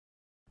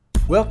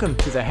Welcome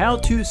to the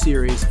how-to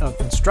series of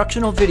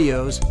instructional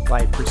videos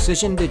by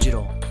Precision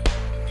Digital.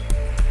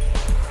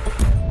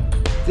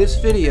 This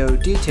video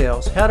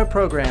details how to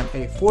program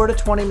a 4 to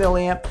 20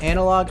 milliamp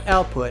analog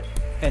output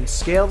and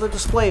scale the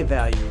display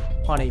value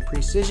on a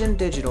Precision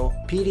Digital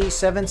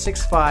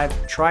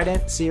PD765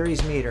 Trident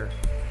series meter.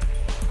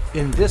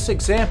 In this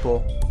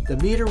example, the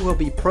meter will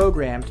be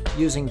programmed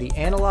using the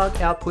analog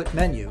output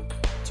menu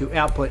to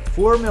output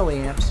 4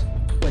 milliamps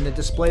when the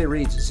display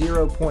reads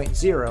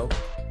 0.0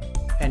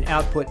 and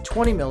output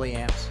 20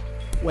 milliamps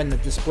when the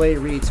display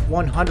reads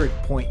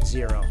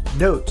 100.0.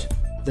 Note,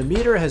 the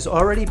meter has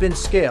already been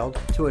scaled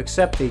to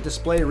accept a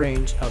display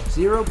range of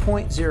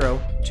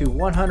 0.0 to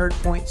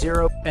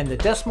 100.0 and the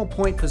decimal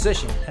point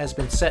position has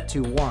been set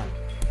to 1.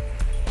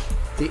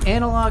 The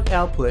analog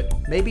output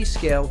may be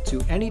scaled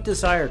to any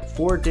desired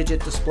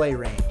 4-digit display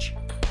range.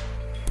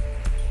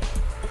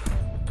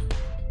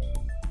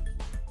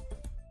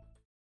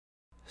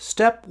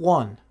 Step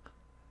 1.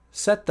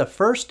 Set the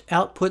first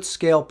output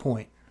scale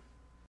point.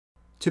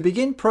 To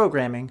begin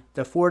programming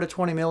the 4 to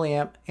 20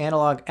 milliamp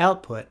analog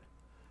output,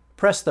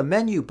 press the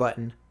menu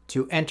button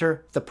to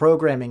enter the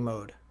programming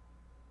mode.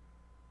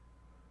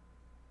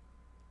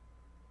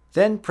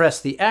 Then press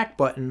the ACK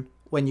button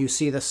when you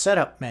see the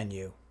setup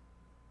menu.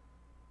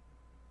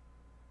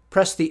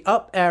 Press the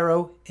up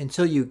arrow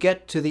until you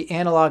get to the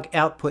analog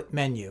output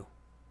menu.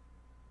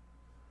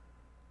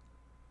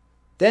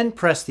 Then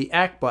press the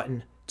ACK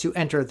button to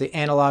enter the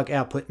analog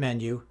output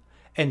menu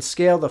and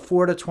scale the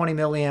 4 to 20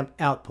 milliamp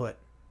output.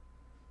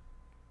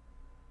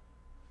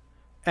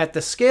 At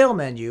the Scale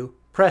menu,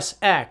 press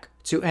ACK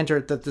to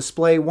enter the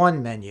Display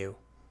 1 menu.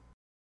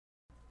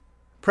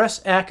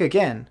 Press ACK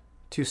again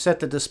to set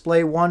the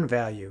Display 1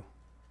 value.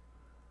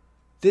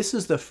 This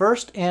is the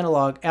first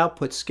analog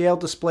output scale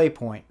display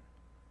point.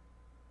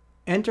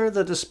 Enter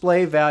the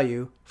display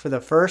value for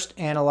the first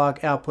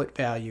analog output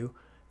value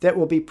that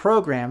will be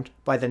programmed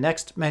by the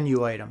next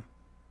menu item.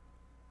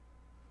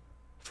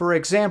 For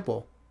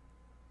example,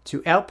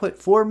 to output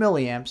 4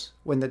 milliamps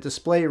when the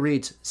display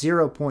reads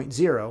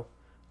 0.0,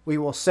 we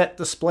will set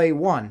display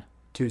 1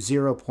 to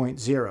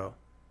 0.0.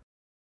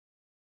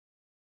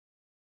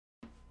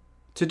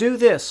 To do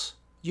this,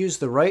 use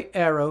the right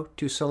arrow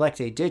to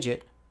select a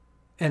digit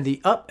and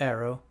the up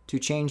arrow to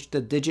change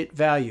the digit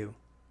value.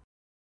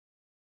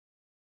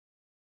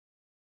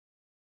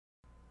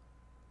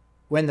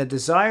 When the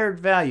desired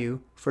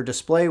value for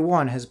display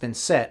 1 has been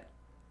set,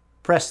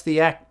 press the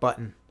ACK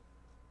button.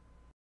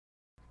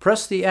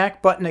 Press the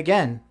ACK button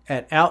again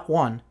at Out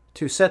 1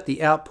 to set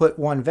the output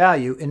 1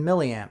 value in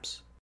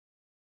milliamps.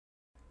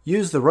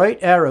 Use the right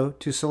arrow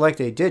to select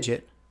a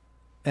digit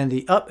and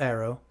the up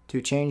arrow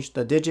to change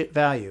the digit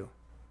value.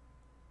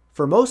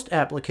 For most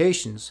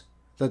applications,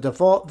 the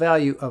default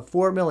value of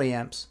 4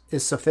 milliamps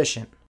is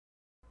sufficient.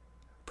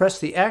 Press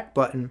the ACK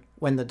button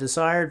when the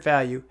desired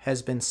value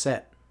has been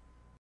set.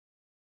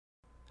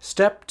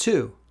 Step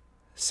 2.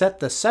 Set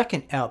the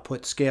second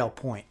output scale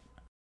point.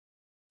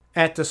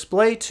 At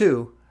Display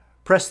 2,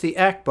 press the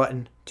ACK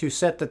button to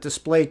set the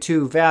Display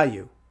 2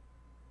 value.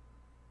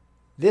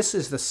 This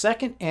is the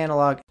second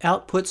analog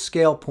output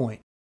scale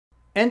point.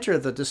 Enter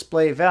the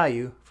display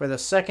value for the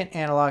second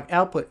analog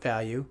output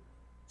value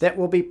that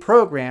will be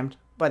programmed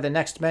by the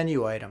next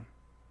menu item.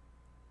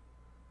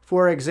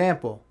 For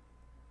example,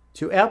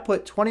 to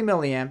output 20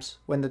 milliamps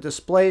when the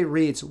display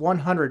reads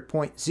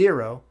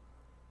 100.0,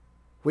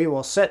 we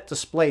will set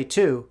display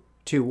 2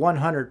 to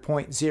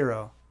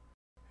 100.0.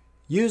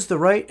 Use the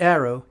right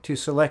arrow to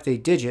select a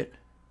digit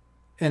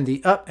and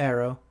the up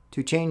arrow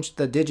to change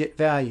the digit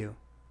value.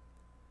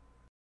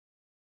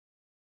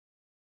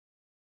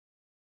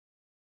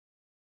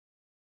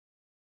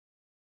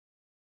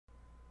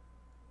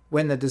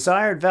 When the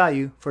desired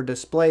value for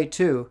display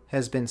 2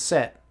 has been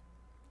set,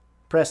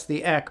 press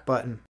the ACK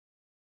button.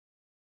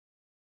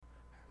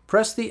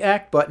 Press the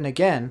ACK button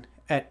again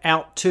at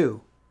Out 2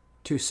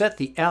 to set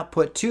the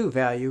output 2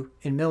 value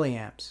in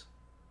milliamps.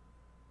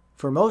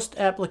 For most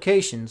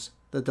applications,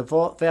 the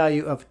default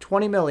value of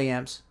 20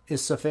 milliamps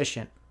is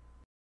sufficient.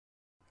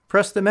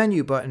 Press the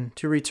menu button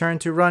to return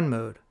to run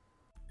mode.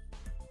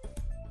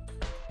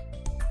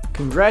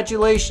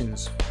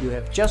 Congratulations! You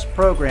have just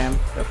programmed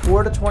the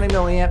 4 to 20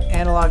 milliamp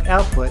analog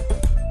output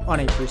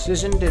on a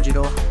Precision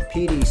Digital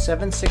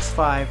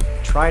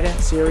PD765 Trident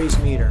series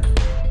meter.